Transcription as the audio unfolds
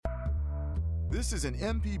This is an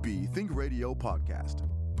MPB Think Radio podcast.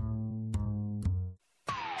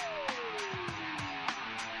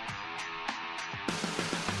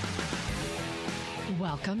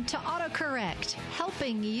 Welcome to AutoCorrect,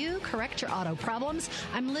 helping you correct your auto problems.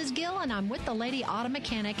 I'm Liz Gill, and I'm with the lady auto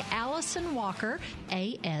mechanic, Allison Walker,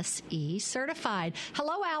 ASE certified.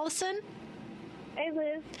 Hello, Allison. Hey,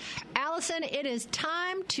 Liz. Allison, it is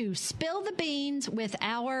time to spill the beans with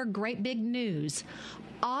our great big news.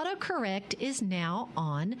 AutoCorrect is now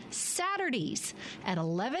on Saturdays at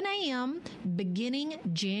 11 a.m. beginning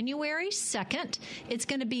January 2nd. It's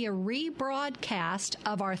going to be a rebroadcast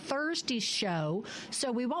of our Thursday show,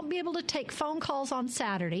 so we won't be able to take phone calls on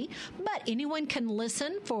Saturday, but anyone can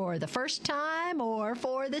listen for the first time or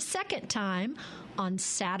for the second time on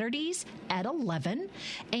Saturdays at 11.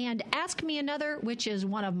 And Ask Me Another, which is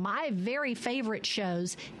one of my very favorite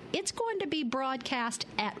shows, it's going to be broadcast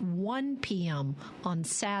at 1 p.m. on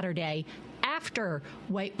Saturday after,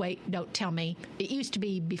 wait, don't tell me. It used to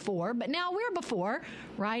be before, but now we're before,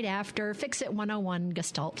 right after Fix It 101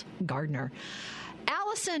 Gestalt Gardener.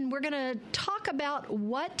 Allison, we're going to talk about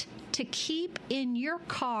what to keep in your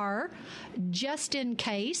car just in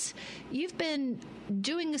case. You've been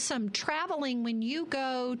doing some traveling when you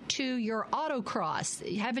go to your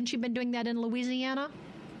autocross. Haven't you been doing that in Louisiana?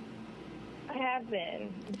 I have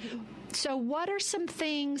been. So what are some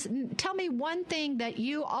things, tell me one thing that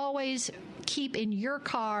you always keep in your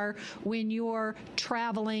car when you're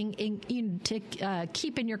traveling to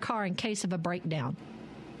keep in your car in case of a breakdown.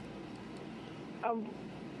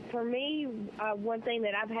 For me, one thing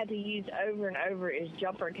that I've had to use over and over is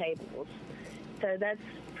jumper cables. So that's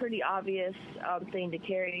pretty obvious thing to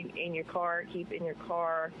carry in your car, keep in your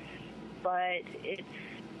car. But it's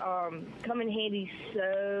come in handy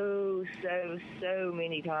so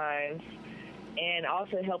many times, and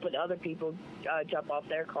also helping other people jump off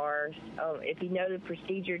their cars. If you know the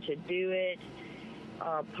procedure to do it,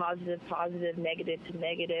 positive, negative to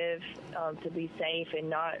negative, to be safe and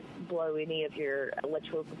not blow any of your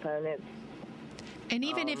electrical components. And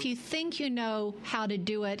even if you think you know how to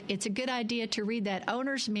do it, it's a good idea to read that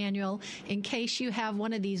owner's manual in case you have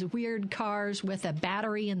one of these weird cars with a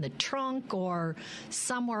battery in the trunk or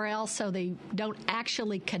somewhere else, so they don't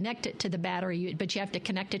actually connect it to the battery, but you have to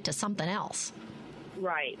connect it to something else.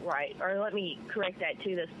 Right. Or let me correct that,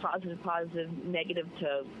 too. That's positive, negative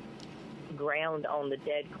to ground on the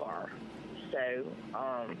dead car. So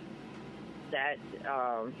that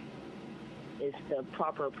is the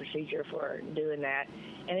proper procedure for doing that.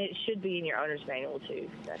 And it should be in your owner's manual, too.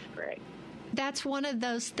 That's correct. That's one of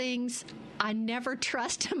those things I never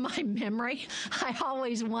trust in my memory. I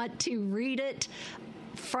always want to read it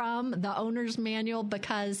from the owner's manual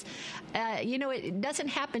because, it doesn't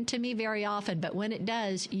happen to me very often. But when it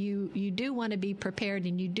does, you do want to be prepared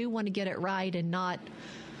and you do want to get it right and not,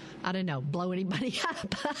 blow anybody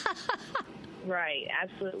up. Right,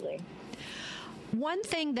 absolutely. One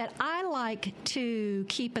thing that I like to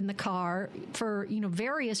keep in the car for,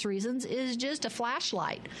 various reasons is just a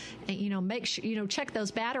flashlight. Make sure, check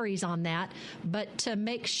those batteries on that, but to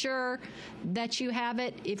make sure that you have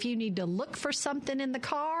it if you need to look for something in the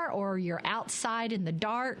car or you're outside in the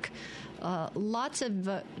dark. Lots of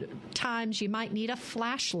times you might need a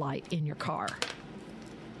flashlight in your car.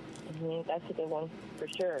 Mm-hmm, that's a good one for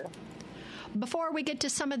sure. Before we get to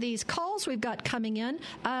some of these calls we've got coming in,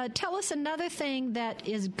 tell us another thing that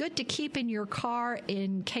is good to keep in your car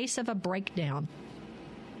in case of a breakdown.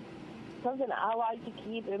 Something I like to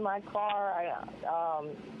keep in my car, I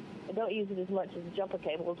don't use it as much as jumper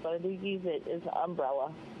cables, but I do use it as an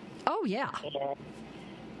umbrella. Oh, yeah.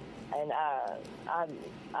 And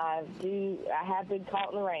I have been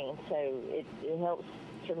caught in the rain, so it helps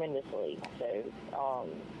tremendously. So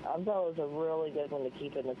umbrellas are really good one to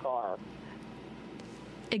keep in the car.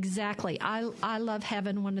 Exactly. I love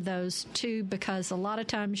having one of those, too, because a lot of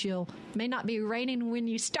times may not be raining when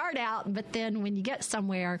you start out, but then when you get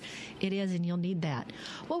somewhere, it is, and you'll need that.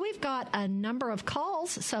 Well, we've got a number of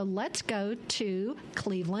calls, so let's go to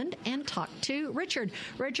Cleveland and talk to Richard.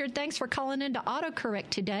 Richard, thanks for calling into AutoCorrect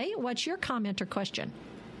today. What's your comment or question?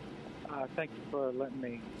 Thank you for letting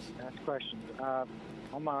me ask questions.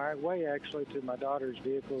 On my way, actually, to my daughter's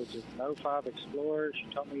vehicle, it's an 05 Explorer. She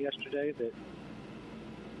told me yesterday that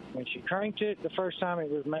when she cranked it the first time,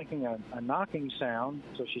 it was making a knocking sound,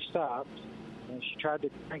 so she stopped. And she tried to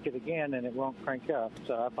crank it again, and it won't crank up.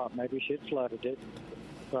 So I thought maybe she had flooded it.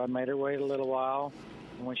 So I made her wait a little while.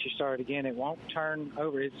 And when she started again, it won't turn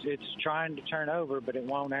over. It's trying to turn over, but it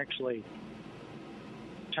won't actually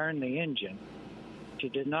turn the engine. She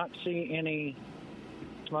did not see any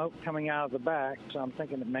smoke coming out of the back, so I'm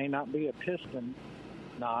thinking it may not be a piston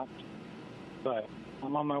knot. But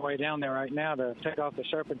I'm on my way down there right now to take off the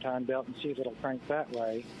serpentine belt and see if it'll crank that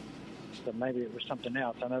way. So maybe it was something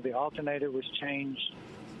else. I know the alternator was changed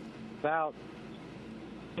about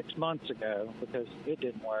 6 months ago because it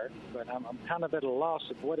didn't work, but I'm kind of at a loss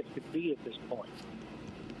of what it could be at this point.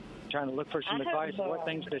 Trying to look for some advice on what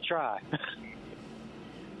things to try.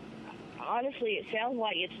 Honestly, it sounds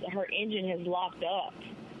like her engine has locked up,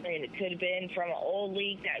 and it could have been from an oil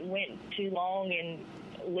leak that went too long and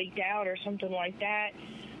leaked out or something like that.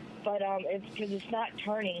 But it's because it's not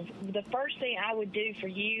turning. The first thing I would do for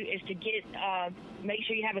you is to make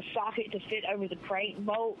sure you have a socket to fit over the crank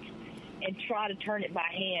bolt and try to turn it by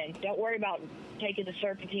hand. Don't worry about taking the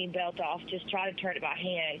serpentine belt off. Just try to turn it by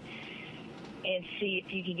hand and see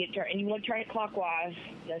if you can get turned. And you want to turn it clockwise.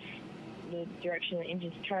 That's the direction the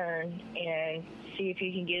engines turn, and see if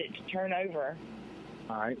you can get it to turn over.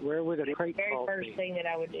 All right. Where would a crate bolt be? The very first thing that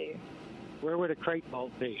I would do. Where would a crate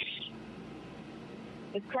bolt be?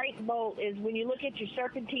 The crank bolt is when you look at your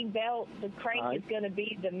serpentine belt, the crank is going to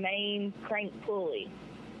be the main crank pulley,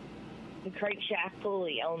 the crankshaft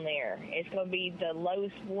pulley on there. It's going to be the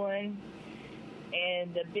lowest one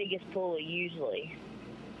and the biggest pulley usually.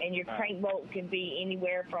 And your crank bolt can be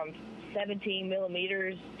anywhere from 17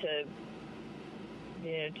 millimeters to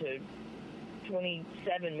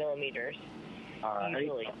 27 millimeters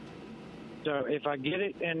usually. So if I get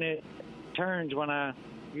it and it turns when I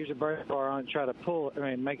use a brake bar on it, try to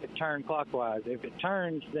make it turn clockwise. If it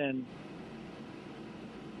turns, then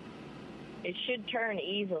it should turn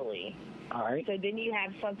easily. All right. So then you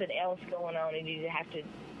have something else going on, and you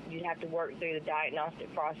have to work through the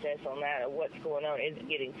diagnostic process on that of what's going on. Is it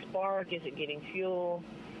getting spark? Is it getting fuel?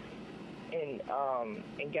 And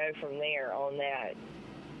go from there on that.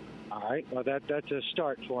 All right. Well, that's a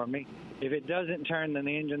start for me. If it doesn't turn, then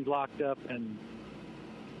the engine's locked up, and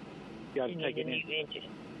you got to take it in. Engine.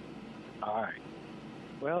 All right.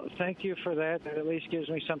 Well, thank you for that. That at least gives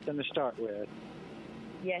me something to start with.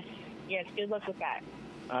 Yes. Good luck with that.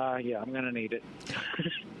 Yeah, I'm going to need it.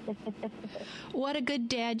 What a good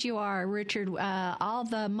dad you are, Richard. All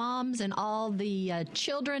the moms and all the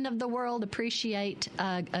children of the world appreciate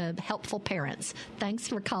helpful parents. Thanks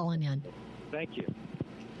for calling in. Thank you.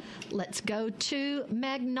 Let's go to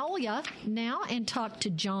Magnolia now and talk to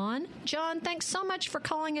John. John, thanks so much for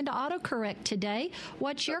calling into AutoCorrect today.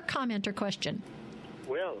 What's your comment or question?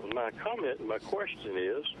 Well, my question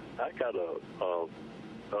is, I got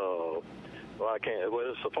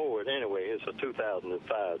it's a Ford anyway. It's a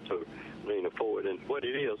 2005 Toyota Ford, and what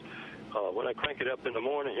it is, when I crank it up in the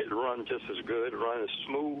morning, it runs just as good, runs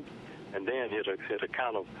smooth, and then it'll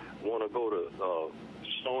kind of want to go to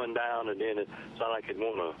slowing down, and then it sounds like it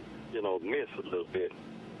want to, miss a little bit.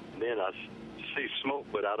 And then I see smoke,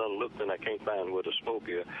 but I done looked and I can't find where the smoke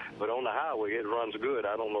is. But on the highway, it runs good.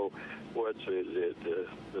 I don't know is it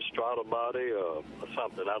the throttle body or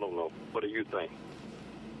something. I don't know. What do you think?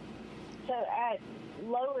 So at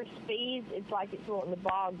lower speeds, it's like it's wanting to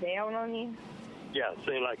bog down on you? Yeah, it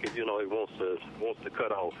seems like it wants to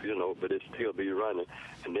cut off, but it still be running.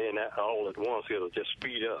 And then all at once, it'll just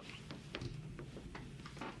speed up.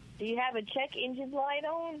 Do you have a check engine light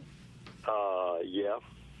on? Yeah.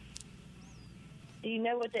 Do you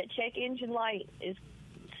know what that check engine light is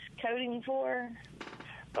coding for?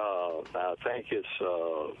 I think it's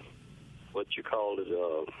what you call it.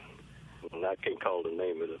 I can't call the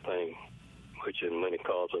name of the thing, which in many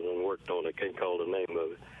cars I done worked on. I can't call the name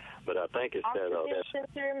of it, but I think it's oxygen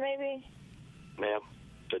sensor, maybe. Ma'am,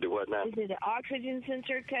 to do what now? Is it an oxygen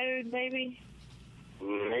sensor code, maybe?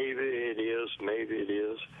 Maybe it is. Maybe it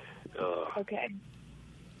is. Okay.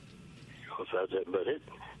 But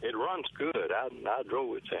it runs good. I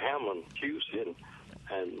drove it to Hamlin, Houston,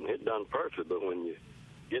 and it done perfect. But when you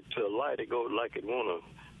get to a light, it goes like it wanna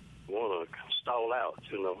stall out,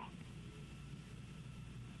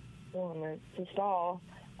 Want to stall.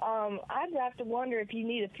 I'd have to wonder if you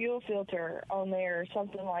need a fuel filter on there or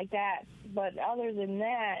something like that. But other than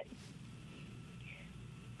that,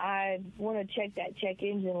 I want to check that check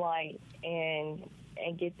engine light and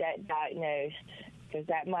get that diagnosed, because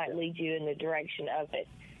that might lead you in the direction of it.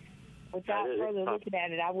 Without further looking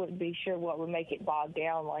at it, I wouldn't be sure what would make it bog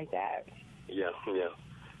down like that. Yeah.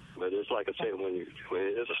 But it's like I said, when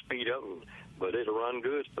it's a speed up, but it'll run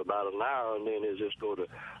good for about an hour, and then it just go to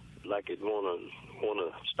like it wanna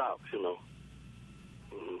stop,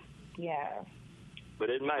 Mm-hmm. Yeah. But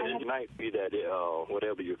it might be that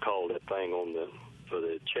whatever you call that thing for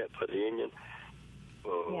the engine.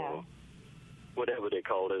 Yeah. Whatever they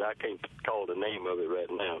call it, I can't call the name of it right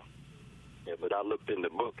now. Yeah, but I looked in the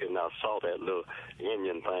book and I saw that little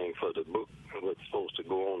engine thing for the book, what's supposed to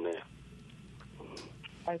go on there.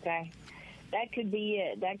 Okay. that could be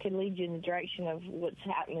it. That could lead you in the direction of what's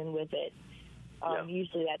happening with it.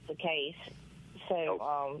 Usually that's the case.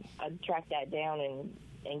 So I'd track that down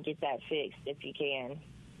and get that fixed if you can.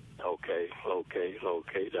 Okay. I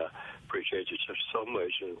appreciate you so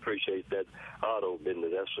much, and appreciate that auto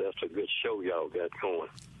business. That's a good show y'all got going.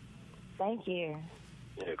 Thank you.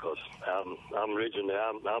 Yeah, because I'm originally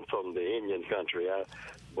I'm from the Indian country. I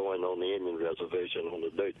born on the Indian reservation on the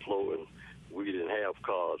dirt floor, and we didn't have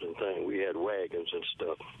cars and things. We had wagons and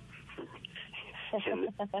stuff. And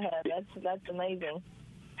that's amazing.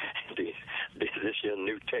 This year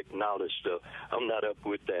new technology stuff, I'm not up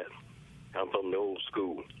with that. I'm from the old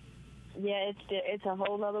school. Yeah, it's a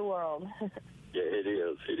whole other world. Yeah, it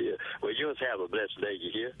is. Well, you just have a blessed day,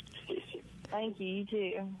 you hear? Thank you. You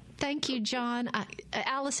too. Thank you, John.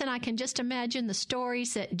 Allison, I can just imagine the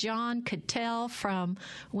stories that John could tell from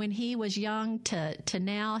when he was young to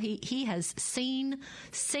now. He has seen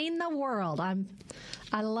the world. I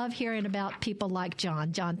love hearing about people like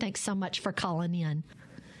John. John, thanks so much for calling in.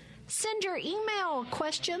 Send your email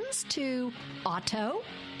questions to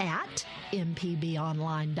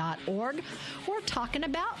auto@mpbonline.org. We're talking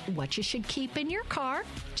about what you should keep in your car,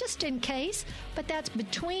 just in case, but that's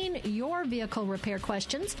between your vehicle repair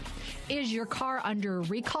questions. Is your car under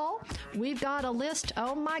recall? We've got a list.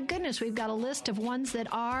 Oh, my goodness. We've got a list of ones that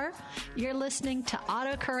are. You're listening to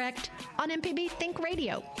AutoCorrect on MPB Think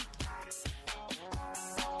Radio.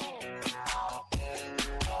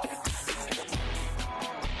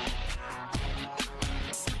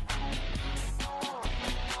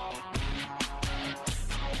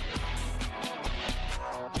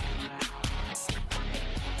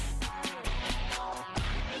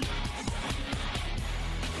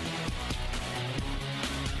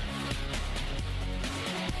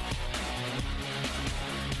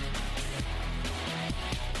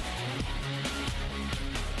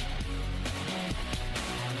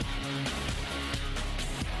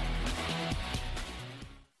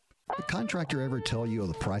 Contractor ever tell you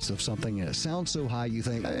the price of something and it sounds so high you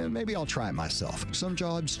think, maybe I'll try it myself. Some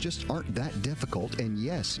jobs just aren't that difficult, and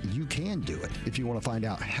yes, you can do it. If you want to find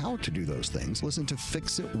out how to do those things, listen to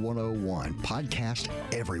Fix It 101, podcast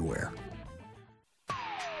everywhere.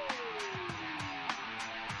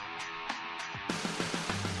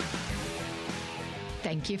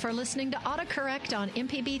 Thank you for listening to AutoCorrect on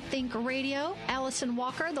MPB Think Radio. Allison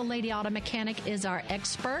Walker, the Lady Auto Mechanic, is our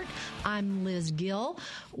expert. I'm Liz Gill.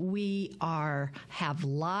 We have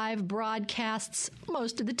live broadcasts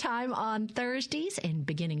most of the time on Thursdays, and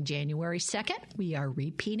beginning January 2nd, we are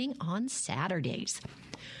repeating on Saturdays.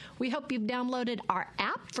 We hope you've downloaded our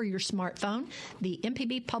app for your smartphone, the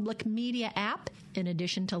MPB Public Media app. In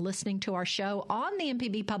addition to listening to our show on the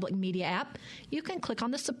MPB Public Media app, you can click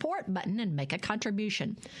on the support button and make a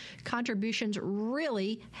contribution. Contributions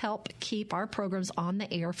really help keep our programs on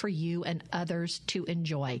the air for you and others to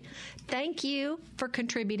enjoy. Thank you for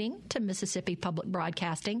contributing to Mississippi Public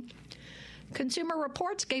Broadcasting. Consumer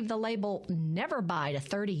Reports gave the label never buy to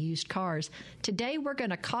 30 used cars. Today, we're going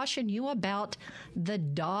to caution you about the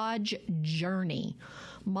Dodge Journey.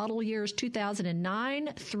 Model years 2009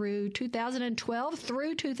 through 2012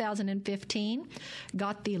 through 2015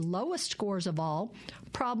 got the lowest scores of all.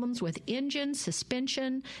 Problems with engine,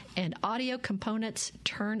 suspension, and audio components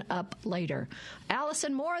turn up later.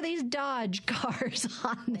 Allison, more of these Dodge cars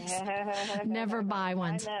on this never buy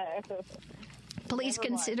ones. I know. Please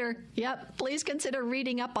consider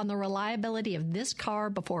reading up on the reliability of this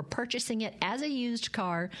car before purchasing it as a used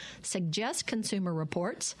car. Suggest Consumer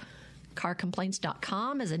Reports.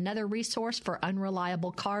 CarComplaints.com is another resource for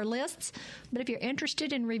unreliable car lists. But if you're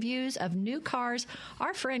interested in reviews of new cars,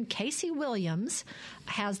 our friend Casey Williams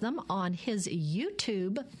has them on his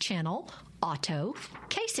YouTube channel, Auto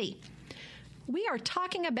Casey. We are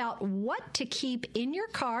talking about what to keep in your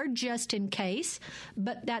car just in case,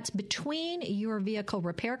 but that's between your vehicle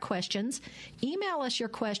repair questions. Email us your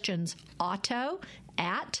questions,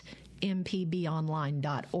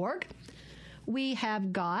 auto@mpbonline.org. We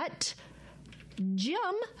have got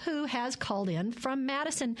Jim, who has called in from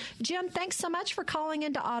Madison. Jim, thanks so much for calling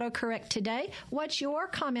into AutoCorrect today. What's your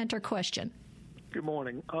comment or question? Good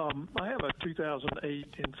morning. I have a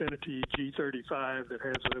 2008 Infiniti G35 that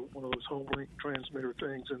has one of those home link transmitter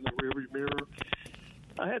things in the rearview mirror.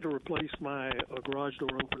 I had to replace my garage door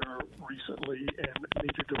opener recently and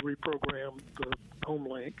needed to reprogram the home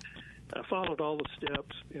link. I followed all the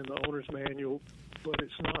steps in the owner's manual, but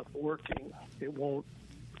it's not working. It won't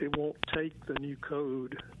take the new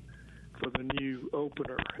code for the new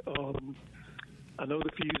opener. I know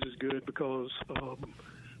the fuse is good because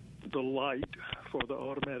the light for the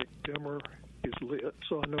automatic dimmer is lit,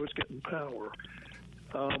 so I know it's getting power.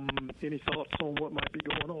 Any thoughts on what might be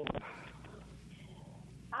going on?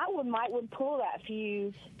 I would pull that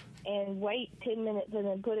fuse and wait 10 minutes and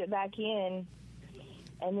then put it back in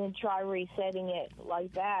and then try resetting it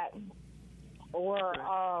like that. Or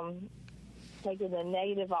taking the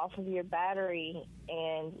negative off of your battery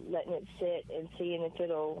and letting it sit and seeing if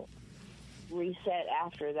it'll reset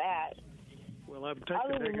after that. Well, I would take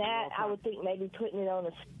Other the than negative that, off I would think maybe putting it on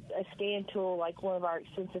a scan tool like one of our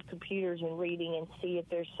expensive computers and reading and see if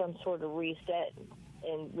there's some sort of reset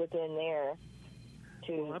within there.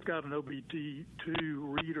 Well, I've got an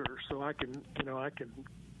OBD2 reader, so I can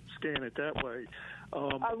scan it that way.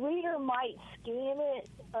 A reader might scan it,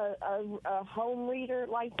 a home reader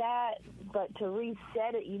like that, but to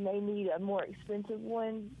reset it, you may need a more expensive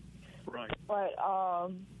one. Right. But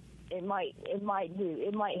it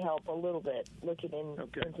might help a little bit looking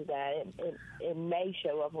into that. It may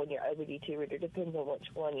show up on your OBD2 reader, depends on which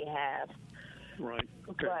one you have. Right.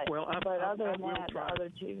 Okay. But other than that, the other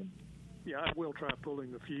two. Yeah, I will try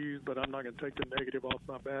pulling the fuse, but I'm not going to take the negative off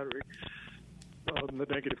my battery, the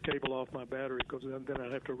negative cable off my battery, because then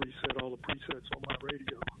I'd have to reset all the presets on my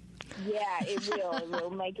radio. Yeah, it will. It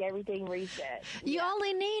will make everything reset. You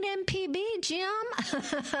only need MPB, Jim.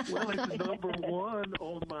 Well, it's number one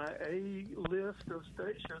on my A list of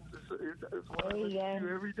stations. It's one I listen to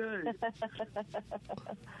every day.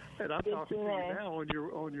 And I'm talking to you now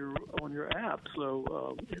on your app,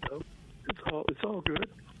 so it's all good.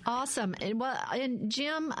 Awesome. And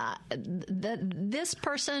Jim, this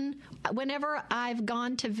person, whenever I've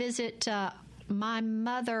gone to visit my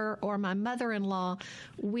mother or my mother-in-law,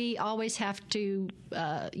 we always have to,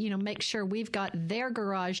 make sure we've got their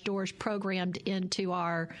garage doors programmed into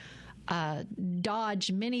our Dodge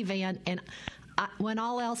minivan. And when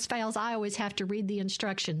all else fails, I always have to read the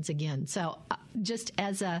instructions again. So just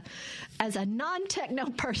as a non-techno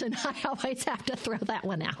person, I always have to throw that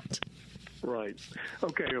one out. Right.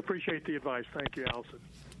 Okay. Appreciate the advice. Thank you, Allison.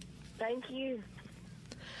 Thank you.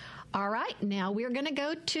 All right. Now we're going to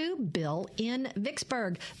go to Bill in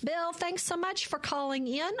Vicksburg. Bill, thanks so much for calling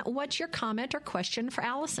in. What's your comment or question for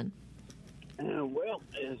Allison? Well,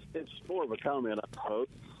 it's more of a comment, I hope.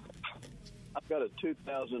 I've got a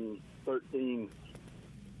 2013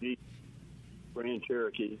 Jeep Grand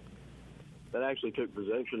Cherokee that I actually took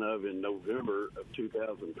possession of in November of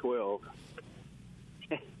 2012.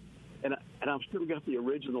 And I've still got the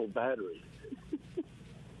original battery.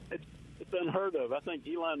 It's unheard of. I think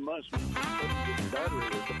Elon Musk was the battery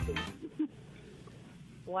or something.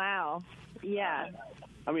 Wow. Yeah.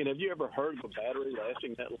 I mean, have you ever heard of a battery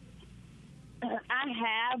lasting that long? I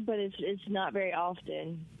have, but it's not very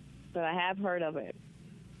often. But I have heard of it.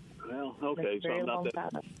 Well, okay, so I'm not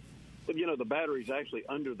that. Time. But the battery's actually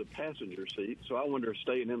under the passenger seat, so I wonder if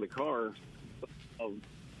staying in the car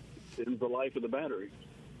ends the life of the battery.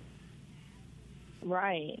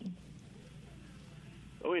 Right.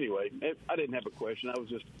 Oh, anyway, I didn't have a question. I was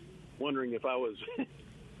just wondering if I was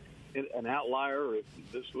an outlier or if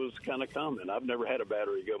this was kind of common. I've never had a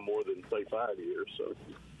battery go more than, say, 5 years. So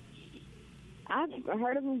I've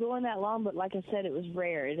heard of them going that long, but like I said, it was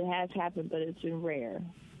rare. It has happened, but it's been rare.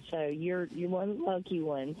 So you're one of the lucky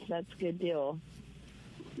ones. That's a good deal.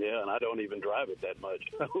 Yeah, and I don't even drive it that much.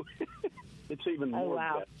 So it's even more. Oh,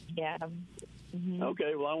 wow. Yeah. Mm-hmm.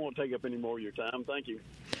 Okay, well, I won't take up any more of your time. Thank you.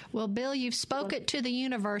 Well, Bill, you've spoken to the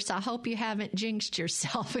universe. I hope you haven't jinxed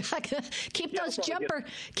yourself. keep those jumper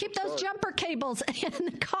cables in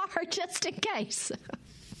the car just in case.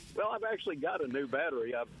 Well, I've actually got a new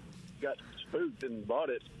battery. I've got spooked and bought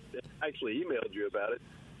it. I actually emailed you about it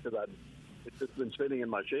because it's just been sitting in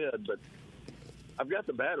my shed. But I've got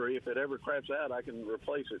the battery. If it ever craps out, I can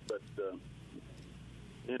replace it. But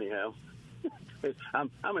anyhow.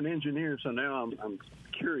 I'm an engineer, so now I'm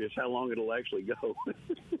curious how long it'll actually go.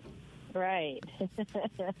 Right.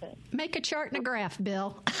 Make a chart and a graph,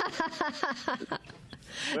 Bill.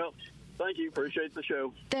 Well, thank you. Appreciate the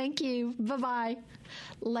show. Thank you. Bye-bye.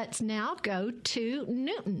 Let's now go to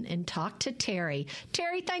Newton and talk to Terry.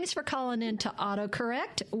 Terry, thanks for calling in to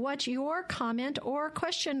AutoCorrect. What's your comment or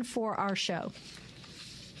question for our show?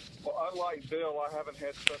 Well, unlike Bill, I haven't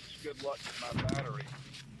had such good luck with my battery.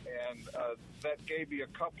 And that gave me a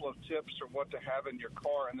couple of tips on what to have in your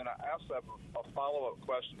car. And then I also have a follow-up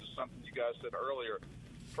question to something you guys said earlier.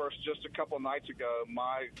 First, just a couple of nights ago,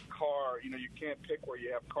 my car, you can't pick where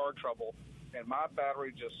you have car trouble. And my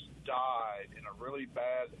battery just died in a really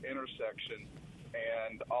bad intersection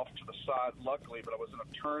and off to the side, luckily, but I was in a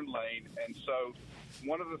turn lane. And so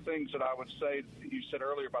one of the things that I would say, you said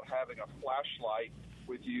earlier about having a flashlight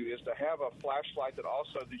with you, is to have a flashlight that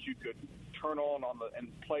also that you could turn on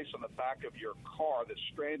and place on the back of your car that's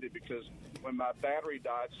stranded, because when my battery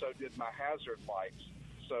died, so did my hazard lights.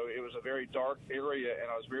 So it was a very dark area, and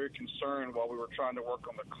I was very concerned while we were trying to work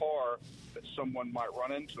on the car that someone might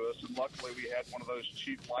run into us. And luckily, we had one of those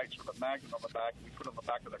cheap lights with a magnet on the back. We put it on the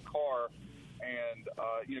back of the car, and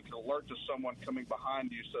could alert to someone coming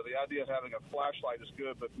behind you. So the idea of having a flashlight is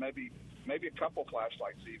good, but maybe a couple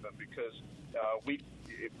flashlights even, because we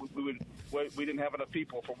didn't have enough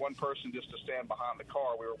people for one person just to stand behind the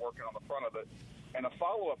car. We were working on the front of it. And a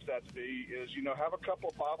follow-up to that is, have a couple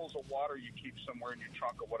of bottles of water you keep somewhere in your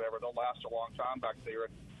trunk or whatever. They'll last a long time back there.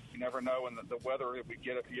 You never know in the weather if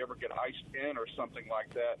you ever get iced in or something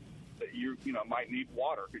like that you might need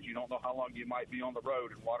water, because you don't know how long you might be on the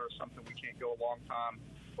road, and water is something we can't go a long time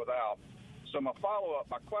without. So my follow-up,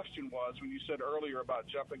 my question was, when you said earlier about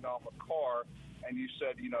jumping off a car, and you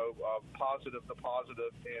said, positive to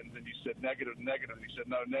positive, and then you said negative to negative, and you said,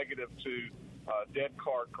 no, negative to dead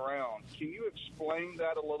car ground. Can you explain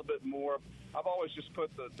that a little bit more? I've always just put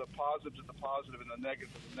the positive to the positive and the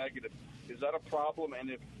negative to the negative. Is that a problem? And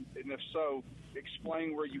if so,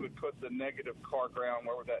 explain where you would put the negative car ground.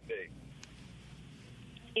 Where would that be?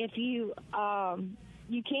 If you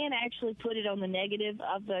you can actually put it on the negative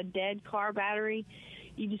of the dead car battery.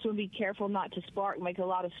 You just want to be careful not to make a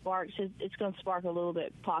lot of sparks. It's going to spark a little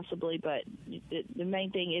bit possibly, but the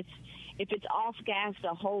main thing is if it's off-gassed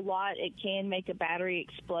a whole lot, it can make a battery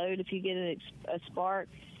explode if you get a spark,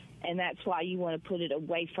 and that's why you want to put it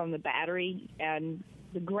away from the battery. And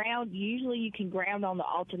the ground, usually you can ground on the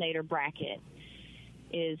alternator bracket.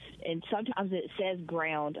 And sometimes it says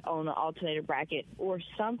ground on the alternator bracket, or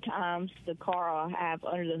sometimes the car will have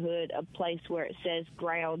under the hood a place where it says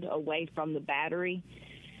ground away from the battery.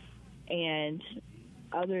 And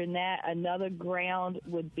other than that, another ground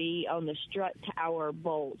would be on the strut tower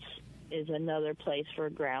bolts is another place for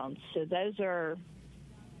ground. So those are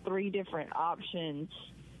 3 different options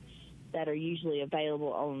that are usually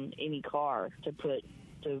available on any car to put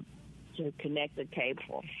to connect the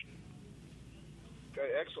cable.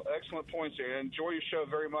 Okay, excellent points there. I enjoy your show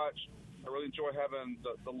very much. I really enjoy having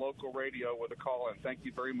the local radio with a call-in. Thank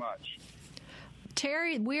you very much.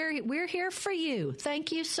 Terry, we're here for you.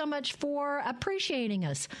 Thank you so much for appreciating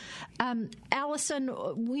us. Allison,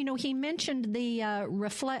 he mentioned the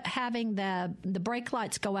having the brake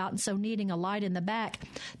lights go out, and so needing a light in the back.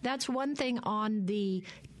 That's one thing on the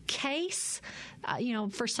case.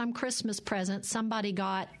 For some Christmas present, somebody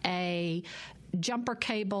got a jumper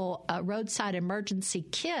cable roadside emergency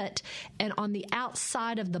kit, and on the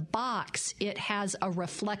outside of the box it has a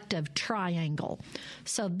reflective triangle,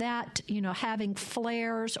 so that having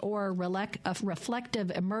flares or a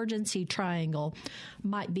reflective emergency triangle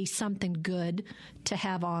might be something good to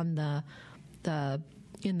have on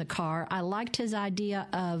in the car. I liked his idea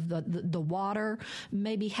of the water,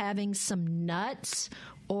 maybe having some nuts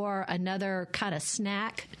or another kind of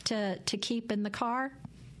snack to keep in the car.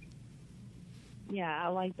 Yeah, I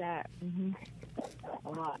like that. A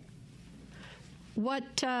lot.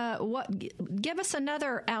 Give us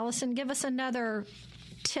another, Allison, give us another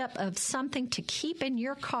tip of something to keep in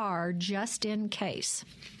your car just in case.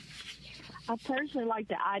 I personally like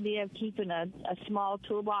the idea of keeping a small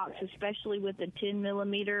toolbox, especially with a 10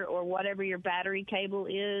 millimeter or whatever your battery cable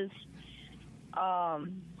is,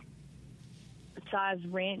 size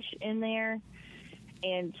wrench in there.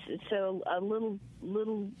 And so a little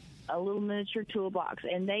miniature toolbox,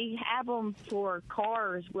 and they have them for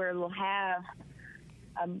cars where they'll have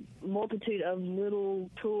a multitude of little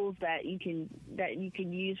tools that you can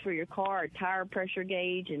use for your car, a tire pressure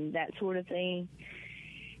gauge and that sort of thing,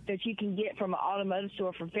 that you can get from an automotive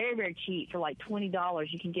store for very, very cheap. For like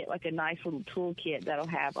 $20, you can get like a nice little toolkit that'll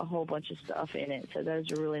have a whole bunch of stuff in it. So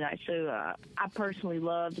those are really nice. So I personally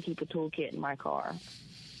love to keep a toolkit in my car.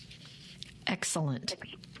 Excellent.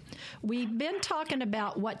 We've been talking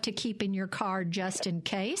about what to keep in your car just in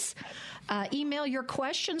case. Email your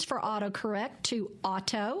questions for AutoCorrect to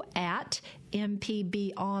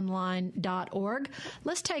auto@mpbonline.org.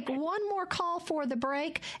 Let's take one more call for the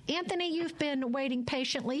break. Anthony, you've been waiting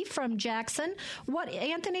patiently from Jackson.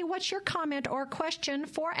 Anthony, what's your comment or question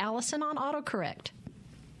for Allison on AutoCorrect?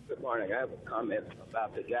 Good morning. I have a comment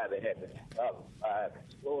about the guy that had the 5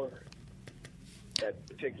 Explorer. That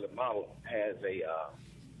particular model has a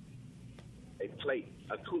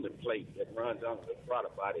coolant plate that runs onto the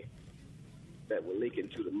throttle body that will leak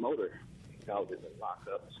into the motor and cause it to lock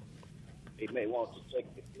up. He may want to take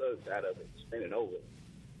the plugs out of it, spin it over,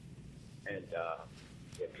 and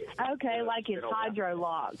like it's hydro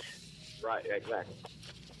locked. Right, exactly.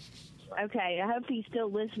 Right. Okay, I hope he's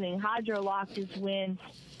still listening. Hydro locked is when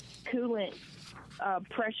coolant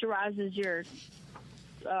pressurizes your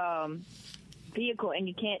vehicle and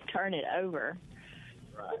you can't turn it over.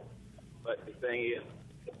 Right. But the thing is,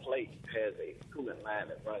 the plate has a coolant line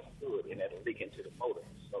that runs through it, and that'll leak into the motor.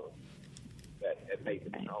 So that may be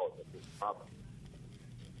the cause of this problem.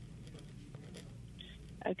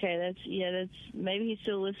 Okay, that's maybe he's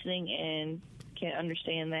still listening and can't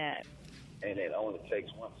understand that. And it only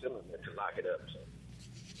takes one cylinder to lock it up. So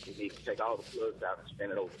you need to take all the plugs out and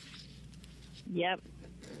spin it over. Yep.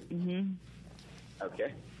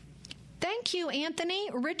 Okay. Thank you,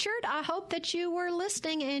 Anthony. Richard, I hope that you were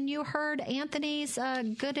listening and you heard Anthony's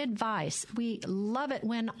good advice. We love it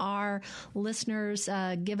when our listeners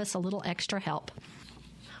give us a little extra help.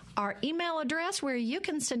 Our email address where you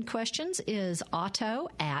can send questions is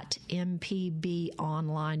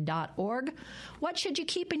auto@mpbonline.org. What should you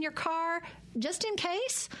keep in your car just in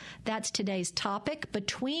case? That's today's topic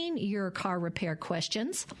between your car repair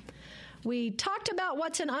questions. We talked about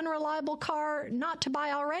what's an unreliable car not to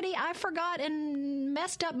buy already. I forgot and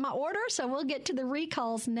messed up my order, so we'll get to the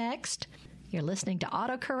recalls next. You're listening to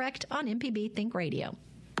AutoCorrect on MPB Think Radio.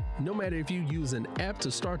 No matter if you use an app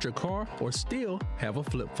to start your car or still have a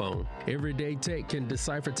flip phone, Everyday Tech can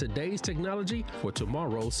decipher today's technology for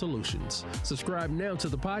tomorrow's solutions. Subscribe now to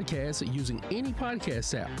the podcast using any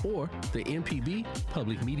podcast app or the MPB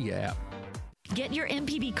Public Media app. Get your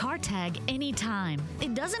MPB car tag anytime.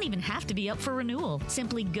 It doesn't even have to be up for renewal.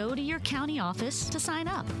 Simply go to your county office to sign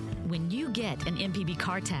up. When you get an MPB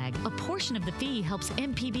car tag, a portion of the fee helps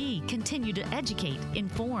MPB continue to educate,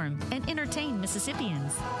 inform, and entertain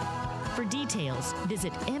Mississippians. For details,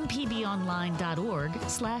 visit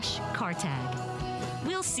mpbonline.org/cartag.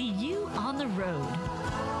 We'll see you on the road.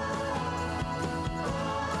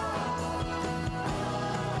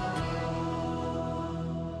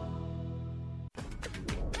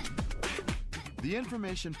 The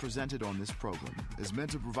information presented on this program is meant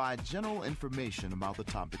to provide general information about the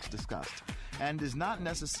topics discussed and is not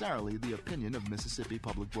necessarily the opinion of Mississippi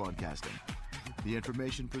Public Broadcasting. The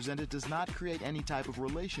information presented does not create any type of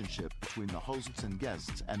relationship between the hosts and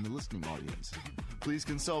guests and the listening audience. Please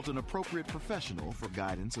consult an appropriate professional for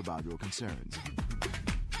guidance about your concerns.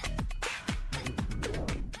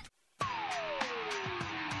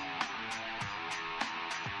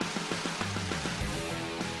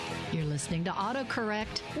 You're listening to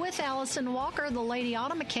AutoCorrect with Allison Walker, the Lady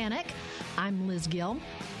Auto Mechanic. I'm Liz Gill.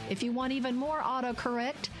 If you want even more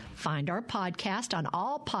AutoCorrect, find our podcast on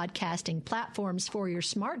all podcasting platforms for your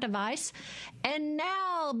smart device. And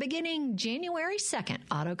now, beginning January 2nd,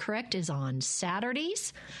 AutoCorrect is on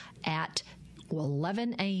Saturdays at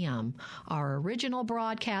 11 a.m. Our original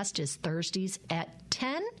broadcast is Thursdays at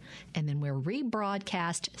 10, and then we're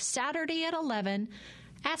rebroadcast Saturday at 11.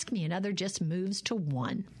 Ask Me Another just moves to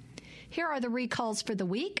 1. Here are the recalls for the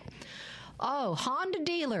week. Honda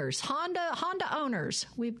dealers, Honda owners.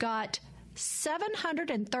 We've got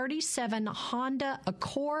 737 Honda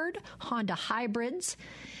Accord, Honda hybrids.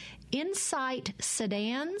 Insight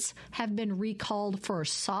sedans have been recalled for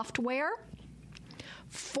software.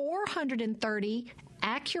 430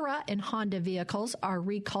 Acura and Honda vehicles are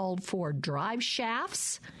recalled for drive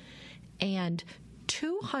shafts. And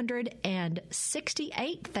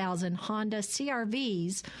 268,000 Honda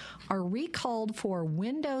CR-Vs are recalled for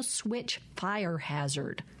window switch fire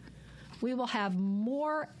hazard. We will have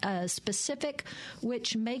more specific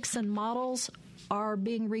which makes and models are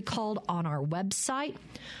being recalled on our website.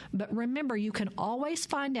 But remember, you can always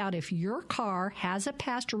find out if your car has a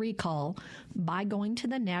past recall by going to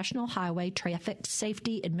the National Highway Traffic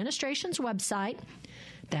Safety Administration's website.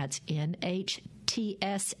 That's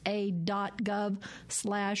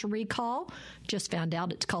NHTSA.gov/recall. Just found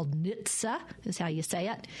out it's called NHTSA, is how you say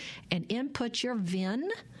it. And input your VIN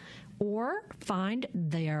or find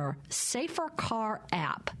their Safer Car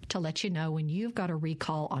app to let you know when you've got a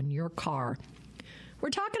recall on your car. We're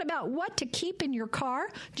talking about what to keep in your car,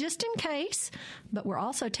 just in case, but we're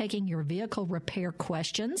also taking your vehicle repair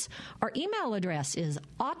questions. Our email address is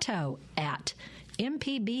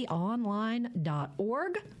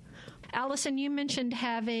auto@mpbonline.org. Allison, you mentioned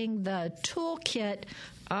having the toolkit.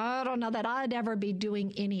 I don't know that I'd ever be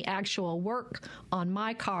doing any actual work on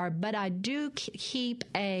my car, but I do keep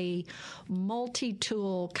a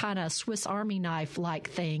multi-tool kind of Swiss Army knife-like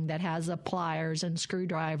thing that has a pliers and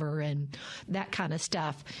screwdriver and that kind of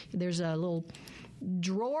stuff. There's a little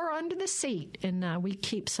drawer under the seat, and we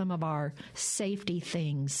keep some of our safety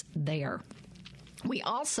things there. We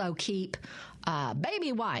also keep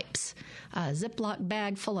baby wipes, a Ziploc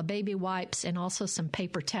bag full of baby wipes, and also some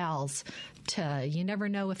paper towels. You never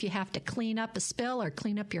know if you have to clean up a spill or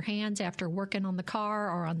clean up your hands after working on the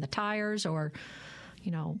car or on the tires, or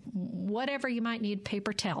whatever you might need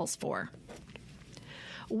paper towels for.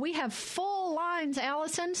 We have full lines,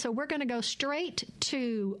 Allison, so we're going to go straight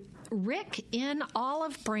to Rick in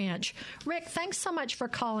Olive Branch. Rick, thanks so much for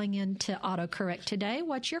calling in to AutoCorrect today.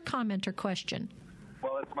 What's your comment or question?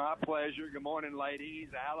 Well, it's my pleasure. Good morning, ladies.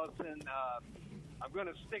 Allison, I'm going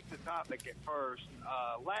to stick to topic at first.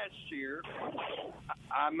 Last year,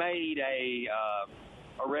 I made a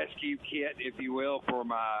rescue kit, if you will, for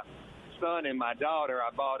my son and my daughter.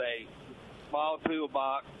 I bought a small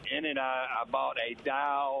toolbox. In it, I bought a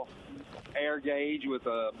dial air gauge with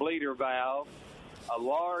a bleeder valve, a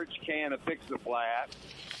large can of Fix-A-Flat,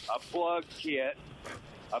 a plug kit,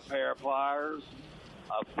 a pair of pliers,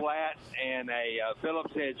 a flat and a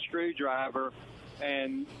Phillips head screwdriver,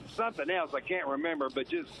 and something else I can't remember, but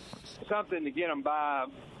just something to get them by.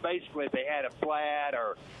 Basically, if they had a flat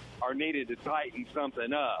or needed to tighten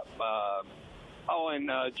something up.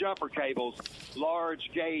 And jumper cables,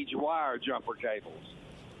 large gauge wire jumper cables.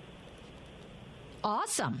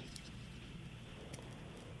 Awesome.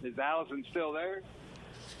 Is Allison still there?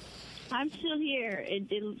 I'm still here. It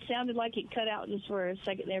sounded like it cut out just for a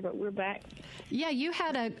second there, but we're back. Yeah, you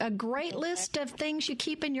had a great list of things you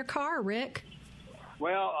keep in your car, Rick.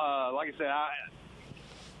 Well, like I said,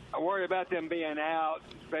 I worry about them being out,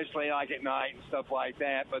 especially like at night and stuff like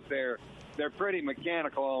that, but they're pretty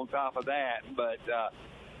mechanical on top of that. But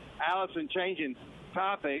Allison, changing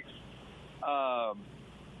topics,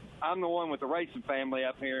 I'm the one with the racing family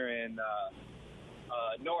up here in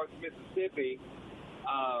North Mississippi.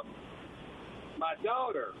 My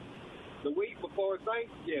daughter, the week before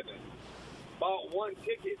Thanksgiving, bought one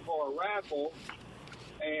ticket for a raffle,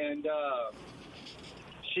 and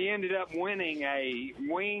she ended up winning a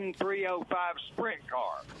Wing 305 sprint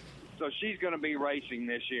car. So she's going to be racing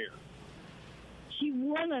this year. She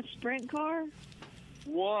won a sprint car?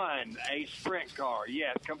 Won a sprint car,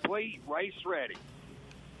 yes, complete, race ready.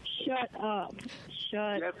 Shut up.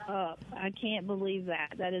 Shut up. I can't believe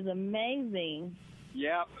that. That is amazing.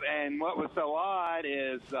 Yep, and what was so odd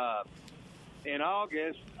is in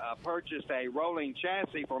August, I purchased a rolling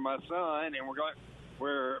chassis for my son, and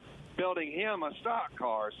we're building him a stock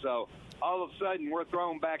car. So all of a sudden, we're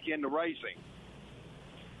thrown back into racing.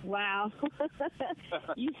 Wow.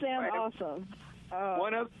 You sound awesome.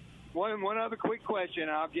 One other quick question,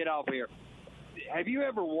 and I'll get off here. Have you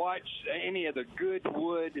ever watched any of the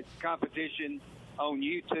Goodwood competition on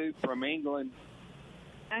YouTube from England?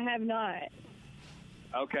 I have not.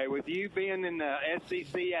 Okay, with you being in the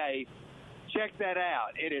SCCA, check that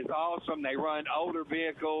out. It is awesome. They run older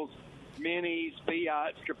vehicles, Minis,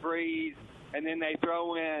 Fiats, Capris, and then they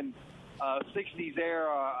throw in 60s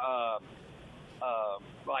era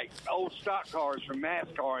like old stock cars from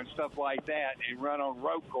NASCAR and stuff like that, and run on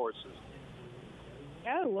road courses.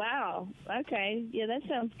 Oh, wow. Okay. Yeah, that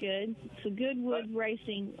sounds good. So Goodwood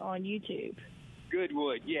Racing on YouTube.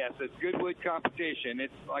 Goodwood, yes. It's Goodwood competition.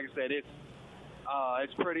 It's, like I said, it's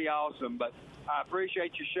pretty awesome. But I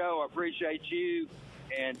appreciate your show. I appreciate you.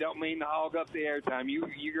 And don't mean to hog up the airtime.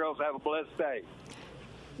 You girls have a blessed day.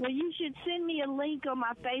 Well, you should send me a link on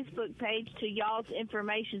my Facebook page to y'all's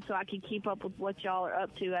information so I can keep up with what y'all are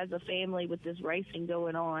up to as a family with this racing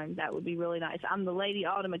going on. That would be really nice. I'm the Lady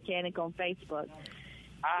Auto Mechanic on Facebook.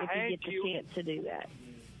 If you get the chance to do that.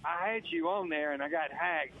 I had you on there, and I got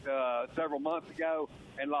hacked several months ago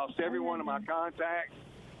and lost every one of my contacts.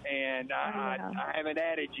 And I haven't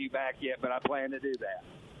added you back yet, but I plan to do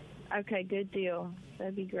that. Okay, good deal.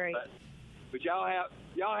 That'd be great. But y'all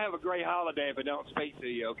have a great holiday if I don't speak to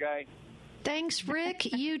you, okay? Thanks, Rick.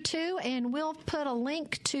 You too. And we'll put a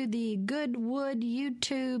link to the Goodwood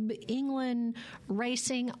YouTube England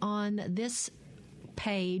Racing on this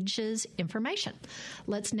page's information.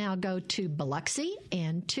 Let's now go to Biloxi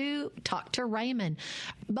and to talk to Raymond.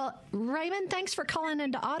 But Raymond, thanks for calling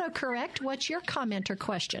into AutoCorrect. What's your comment or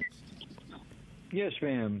question? Yes,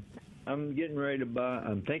 ma'am. I'm getting ready to buy.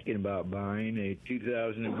 I'm thinking about buying a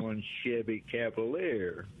 2001 Chevy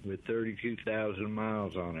Cavalier with 32,000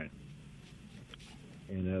 miles on it.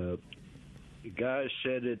 And the guy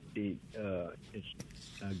said that it's.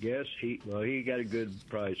 I guess he got a good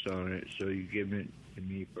price on it, so you give it to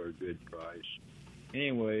me for a good price.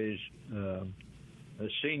 Anyways, a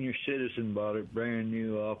senior citizen bought it brand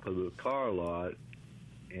new off of the car lot,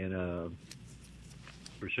 and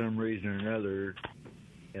for some reason or another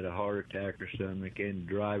had a heart attack or something. They can't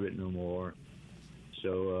drive it no more.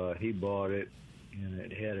 So he bought it, and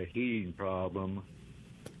it had a heating problem.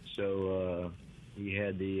 So he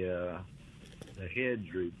had the head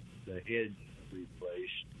replaced,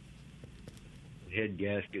 the head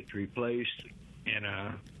gaskets replaced, and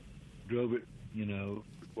drove it, for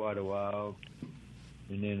quite a while.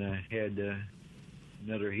 and then I had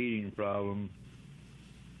another heating problem.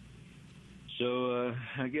 So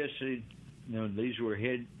I guess these were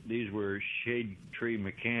shade tree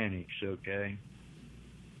mechanics, okay,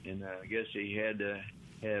 and I guess he had to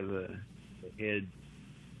have the head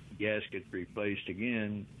gasket replaced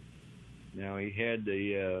again. Now he had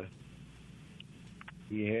the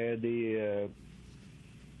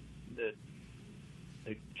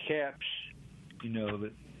caps,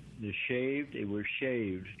 the shaved. They were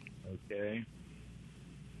shaved, okay,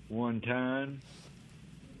 one time.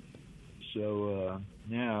 So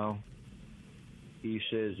now he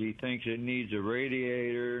says he thinks it needs a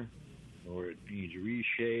radiator or it needs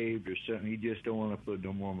reshaved or something. He just don't want to put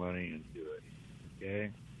no more money into it,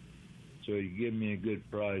 okay? So he give me a good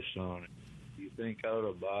price on it. Do you think I ought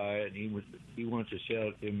to buy it? And he wants to sell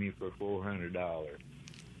it to me for $400.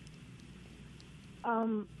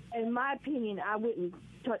 In my opinion, I wouldn't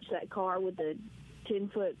touch that car with a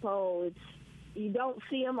 10-foot pole. You don't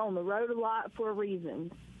see them on the road a lot for a reason,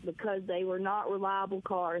 because they were not reliable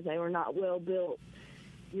cars. They were not well built.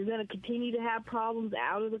 You're going to continue to have problems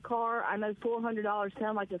out of the car. I know $400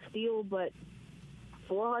 sound like a steal, but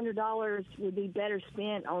 $400 would be better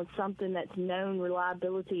spent on something that's known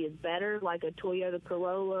reliability is better, like a Toyota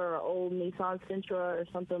Corolla or an old Nissan Sentra or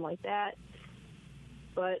something like that.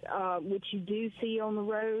 But which you do see on the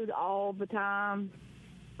road all the time.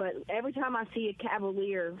 But every time I see a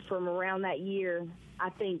Cavalier from around that year, I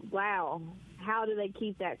think, wow, how do they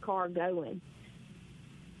keep that car going?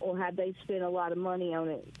 Or have they spent a lot of money on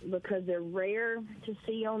it? Because they're rare to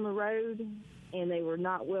see on the road, and they were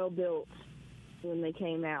not well built when they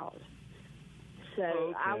came out. So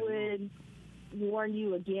okay. I would warn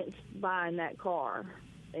you against buying that car.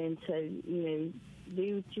 And so,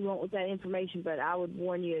 do what you want with that information, but I would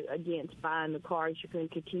warn you against buying the cars. You're going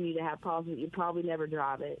to continue to have problems. You probably never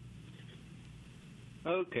drive it.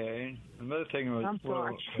 Okay. Another thing was, I'm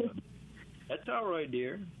sorry. That's all right,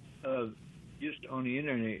 dear. Just on the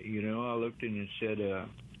internet, I looked in and said it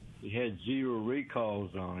had 0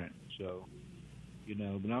 recalls on it. So,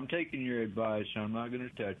 but I'm taking your advice. So I'm not going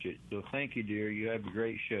to touch it. So thank you, dear. You have a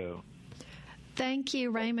great show. Thank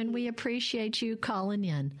you, Raymond. We appreciate you calling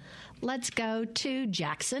in. Let's go to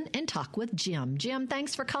Jackson and talk with Jim. Jim,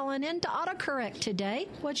 thanks for calling in to AutoCorrect today.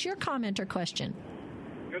 What's your comment or question?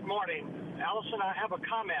 Good morning. Allison, I have a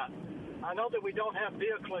comment. I know that we don't have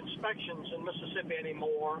vehicle inspections in Mississippi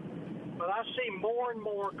anymore, but I see more and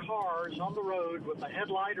more cars on the road with a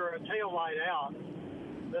headlight or a tail light out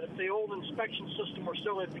that if the old inspection system were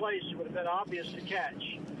still in place, it would have been obvious to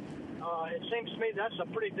catch. It seems to me that's a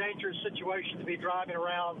pretty dangerous situation to be driving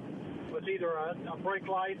around with either a brake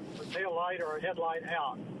light, a tail light, or a headlight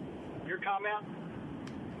out. Your comment?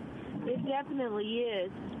 It definitely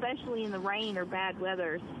is, especially in the rain or bad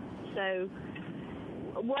weather. So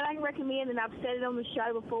what I recommend, and I've said it on the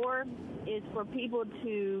show before, is for people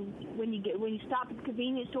to, when you stop at the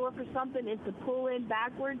convenience store for something, is to pull in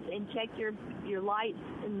backwards and check your lights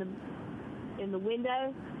in the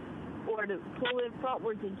window, or to pull in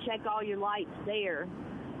frontwards and check all your lights there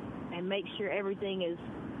and make sure everything is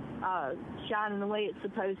shining the way it's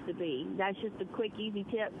supposed to be. That's just a quick, easy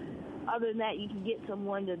tip. Other than that, you can get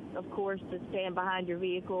someone to, of course, to stand behind your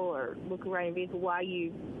vehicle or look around your vehicle while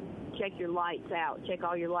you check your lights out, check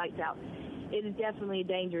all your lights out. It is definitely a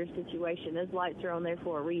dangerous situation. Those lights are on there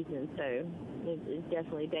for a reason, so it's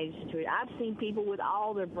definitely a dangerous situation. I've seen people with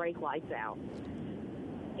all their brake lights out.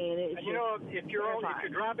 And if you're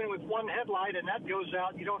driving with one headlight and that goes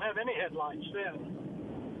out, you don't have any headlights then.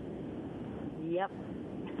 Yep.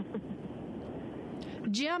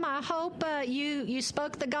 Jim, I hope you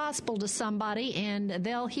spoke the gospel to somebody and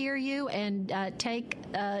they'll hear you and take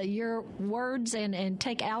your words and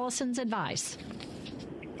take Allison's advice.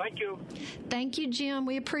 Thank you. Thank you, Jim.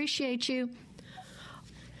 We appreciate you.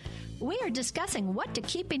 We are discussing what to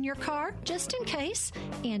keep in your car just in case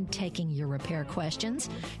and taking your repair questions.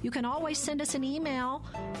 You can always send us an email.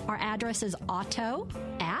 Our address is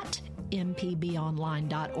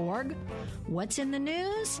auto@mpbonline.org. What's in the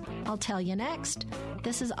news? I'll tell you next.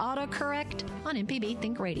 This is AutoCorrect on MPB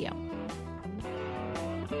Think Radio.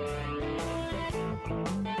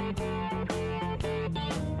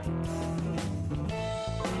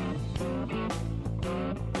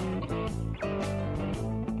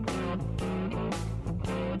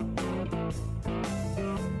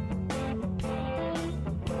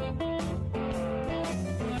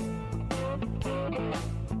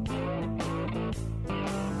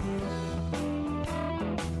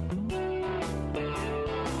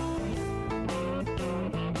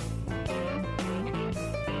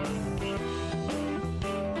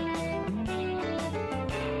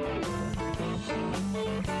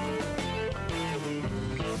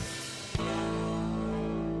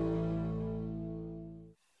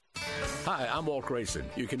 Hi, I'm Walt Grayson.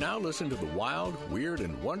 You can now listen to the wild, weird,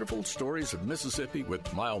 and wonderful stories of Mississippi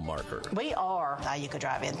with Mile Marker. We are Iuka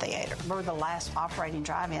Drive-In Theater. We're the last operating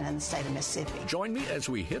drive-in in the state of Mississippi. Join me as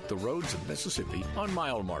we hit the roads of Mississippi on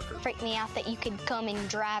Mile Marker. Freaked me out that you could come and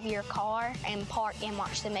drive your car and park and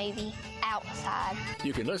watch the movie outside.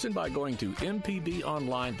 You can listen by going to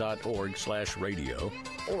mpbonline.org/radio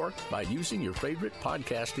or by using your favorite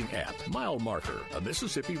podcasting app. Mile Marker, a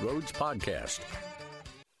Mississippi Roads podcast.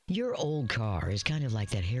 Your old car is kind of like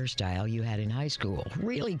that hairstyle you had in high school.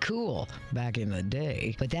 Really cool back in the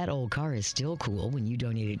day. But that old car is still cool when you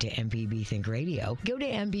donate it to MPB Think Radio. Go to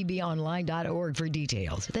mpbonline.org for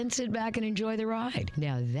details. Then sit back and enjoy the ride.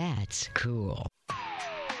 Now that's cool.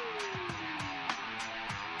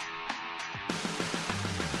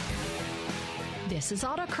 This is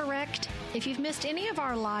AutoCorrect. If you've missed any of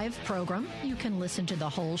our live program, you can listen to the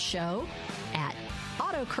whole show at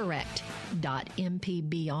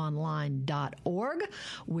autocorrect.mpbonline.org.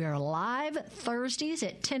 We're live Thursdays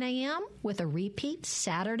at 10 a.m. with a repeat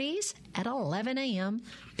Saturdays at 11 a.m.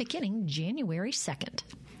 beginning January 2nd.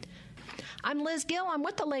 I'm Liz Gill. I'm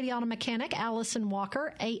with the Lady Auto Mechanic, Allison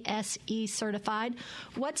Walker, ASE certified.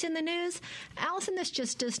 What's in the news? Allison, this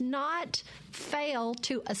just does not fail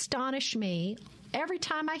to astonish me every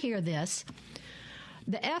time I hear this.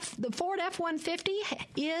 The Ford F-150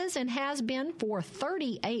 is and has been for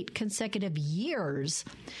 38 consecutive years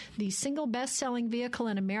the single best-selling vehicle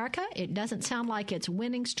in America. It doesn't sound like its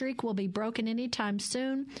winning streak will be broken anytime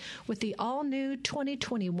soon with the all-new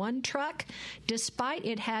 2021 truck, despite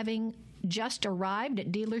it having just arrived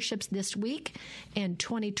at dealerships this week, and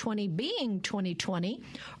 2020 being 2020.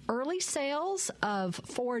 Early sales of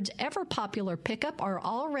Ford's ever-popular pickup are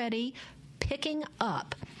already picking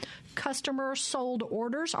up. Customer sold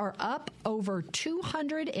orders are up over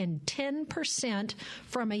 210%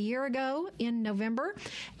 from a year ago in November,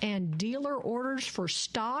 and dealer orders for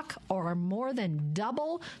stock are more than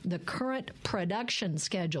double the current production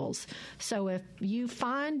schedules. So if you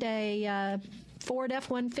find a Ford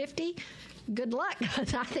F-150, good luck. I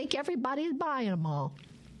think everybody's buying them all.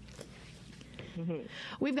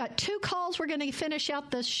 We've got two calls we're going to finish out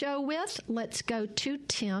the show with. Let's go to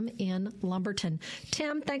Tim in Lumberton.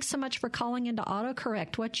 Tim, thanks so much for calling into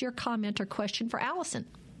AutoCorrect. What's your comment or question for Allison?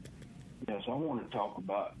 Yes, I want to talk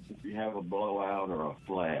about if you have a blowout or a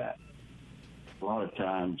flat. A lot of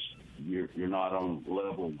times you're not on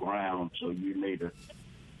level ground, so you need a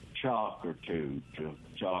chalk or two to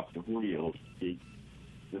chalk the wheels to keep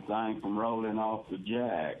the thing from rolling off the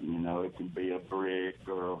jack. You know, it can be a brick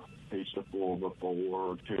or a piece of 4x4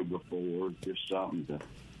 or 2x4, just something to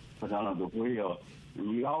put under the wheel.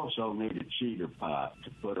 And you also need a cheater pipe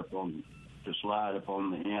to slide up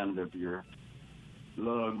on the end of your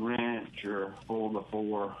lug wrench or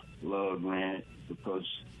 4x4 lug wrench, because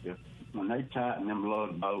when they tighten them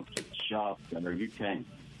lug bolts at the shop center, you can't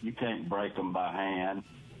break them by hand.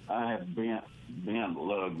 I have bent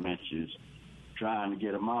lug wrenches trying to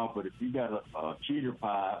get them off, but if you got a cheater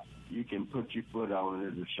pipe, you can put your foot on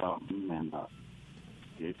it or something, and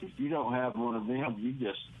if you don't have one of them,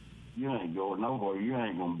 you ain't going nowhere. You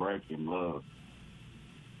ain't gonna break your lug.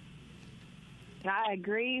 I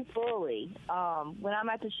agree fully. When I'm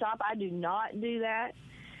at the shop, I do not do that.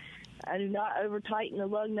 I do not over-tighten the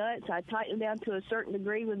lug nuts. I tighten them down to a certain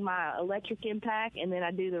degree with my electric impact, and then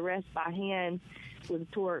I do the rest by hand with a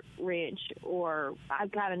torque wrench, or I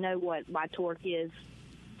kind of know what my torque is.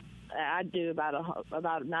 I do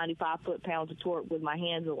about 95 foot-pounds of torque with my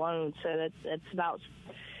hands alone, so that's about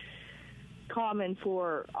common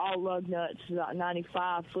for all lug nuts, about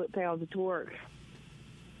 95 foot-pounds of torque,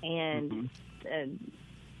 and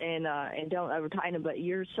don't over-tighten them. But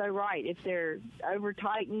you're so right. If they're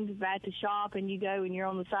over-tightened at the shop and you go and you're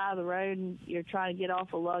on the side of the road and you're trying to get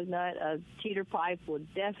off a lug nut, a cheater pipe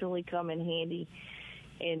would definitely come in handy.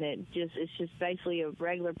 And it's just basically a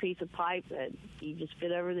regular piece of pipe that you just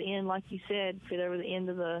fit over the end, like you said, fit over the end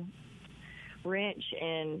of the wrench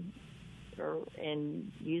and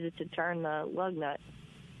use it to turn the lug nut.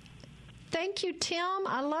 Thank you, Tim.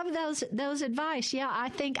 I love those advice. Yeah, I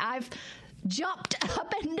think I've jumped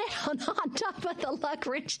up and down on top of the lug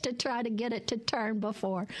wrench to try to get it to turn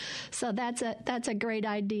before. So that's a great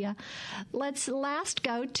idea. Let's last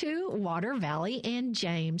go to Water Valley and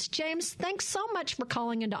James. James, thanks so much for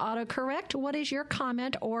calling into AutoCorrect. What is your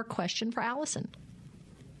comment or question for Allison?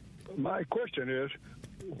 My question is,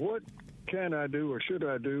 what can I do or should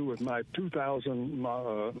I do with my 2000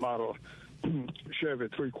 model Chevy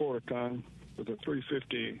 3/4 ton with a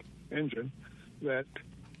 350 engine that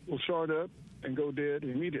will start up and go dead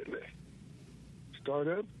immediately? Start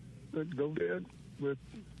up, go dead with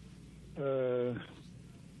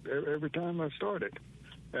every time I start it,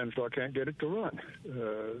 and so I can't get it to run.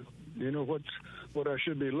 You know what I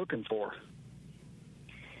should be looking for?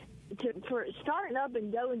 For starting up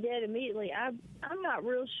and going dead immediately, I'm not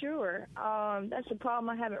real sure. That's a problem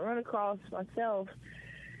I haven't run across myself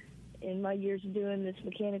in my years of doing this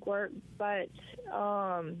mechanic work. But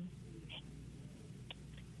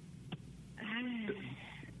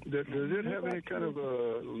does it have any kind of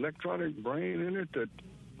electronic brain in it that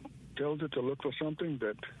tells it to look for something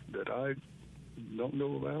that I don't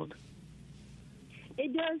know about?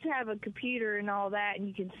 It does have a computer and all that, and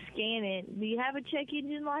you can scan it. Do you have a check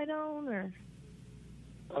engine light on, or?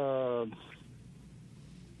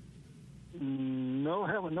 No,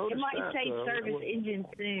 I haven't noticed that. It might say service engine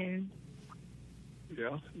soon.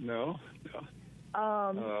 Yeah, no.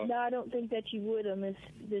 No, I don't think that you would on this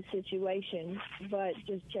situation, but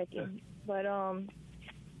just checking. But I'm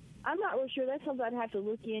not real sure. That's something I'd have to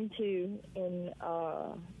look into and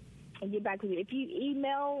get back with you. If you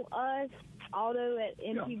email us,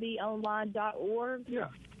 auto@mpbonline.org. Yeah.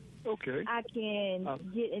 Okay. I can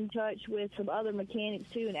get in touch with some other mechanics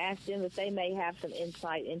too and ask them if they may have some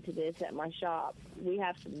insight into this at my shop. We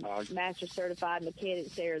have some master certified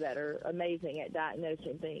mechanics there that are amazing at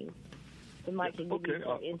diagnosing things. So Mike can give you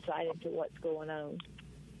some insight into what's going on.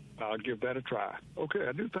 I'll give that a try. Okay,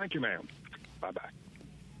 I do. Thank you, ma'am. Bye-bye.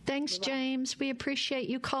 Thanks, James. We appreciate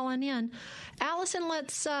you calling in. Allison,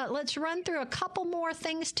 let's run through a couple more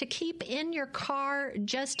things to keep in your car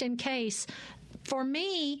just in case. For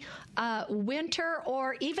me, winter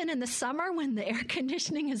or even in the summer when the air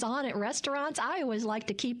conditioning is on at restaurants, I always like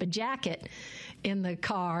to keep a jacket in the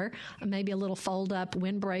car, maybe a little fold-up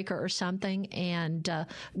windbreaker or something, and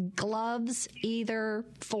gloves either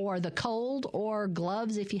for the cold or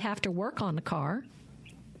gloves if you have to work on the car.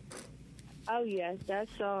 Oh, yes, those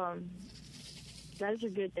are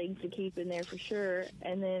good things to keep in there for sure.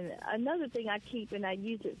 And then another thing I keep, and I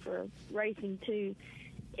use it for racing too,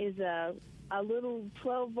 is a little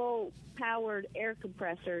 12-volt powered air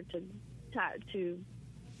compressor to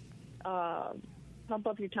pump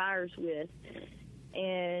up your tires with.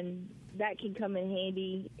 And that can come in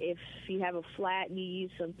handy if you have a flat and you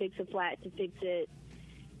use some Fix-A-Flat to fix it.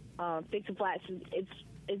 Fix-A-Flat, it's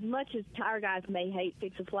as much as tire guys may hate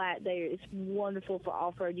Fix-A-Flat, it's wonderful for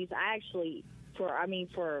off-road use.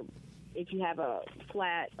 For if you have a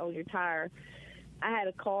flat on your tire, I had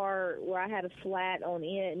a car where I had a flat on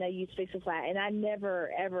it, and I used Fix-A-Flat, and I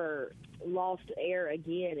never, ever lost air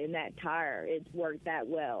again in that tire. It worked that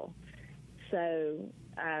well. So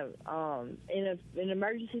in an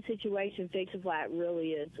emergency situation, Fix-A-Flat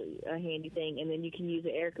really is a handy thing. And then you can use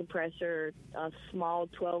an air compressor, a small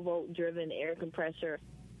 12-volt driven air compressor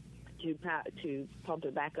to pump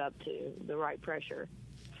it back up to the right pressure.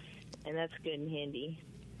 And that's good and handy.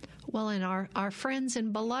 Well, and our friends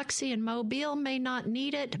in Biloxi and Mobile may not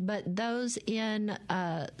need it, but those in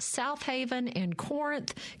South Haven and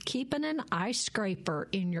Corinth, keeping an ice scraper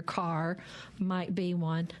in your car might be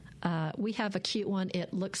one. We have a cute one.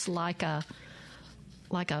 It looks like a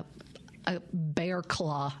bear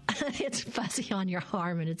claw. It's fuzzy on your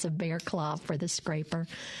arm, and it's a bear claw for the scraper.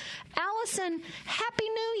 Allison, Happy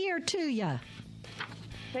New Year to you.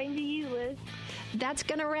 Same to you, Liz. That's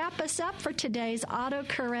going to wrap us up for today's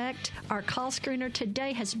AutoCorrect. Our call screener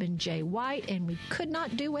today has been Jay White, and we could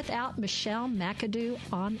not do without Michelle McAdoo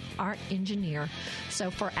on our engineer.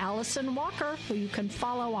 So for Allison Walker, who you can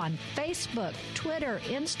follow on Facebook, Twitter,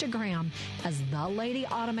 Instagram as The Lady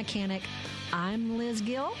Auto Mechanic, I'm Liz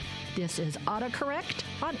Gill. This is AutoCorrect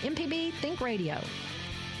on MPB Think Radio.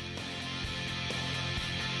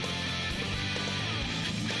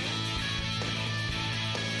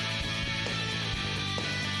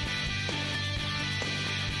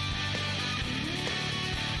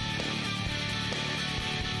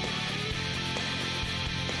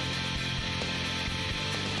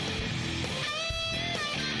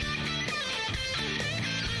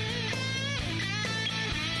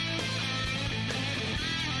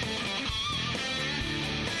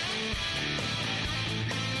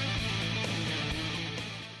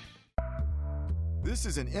 This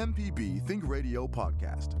is an MPB Think Radio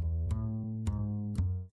podcast.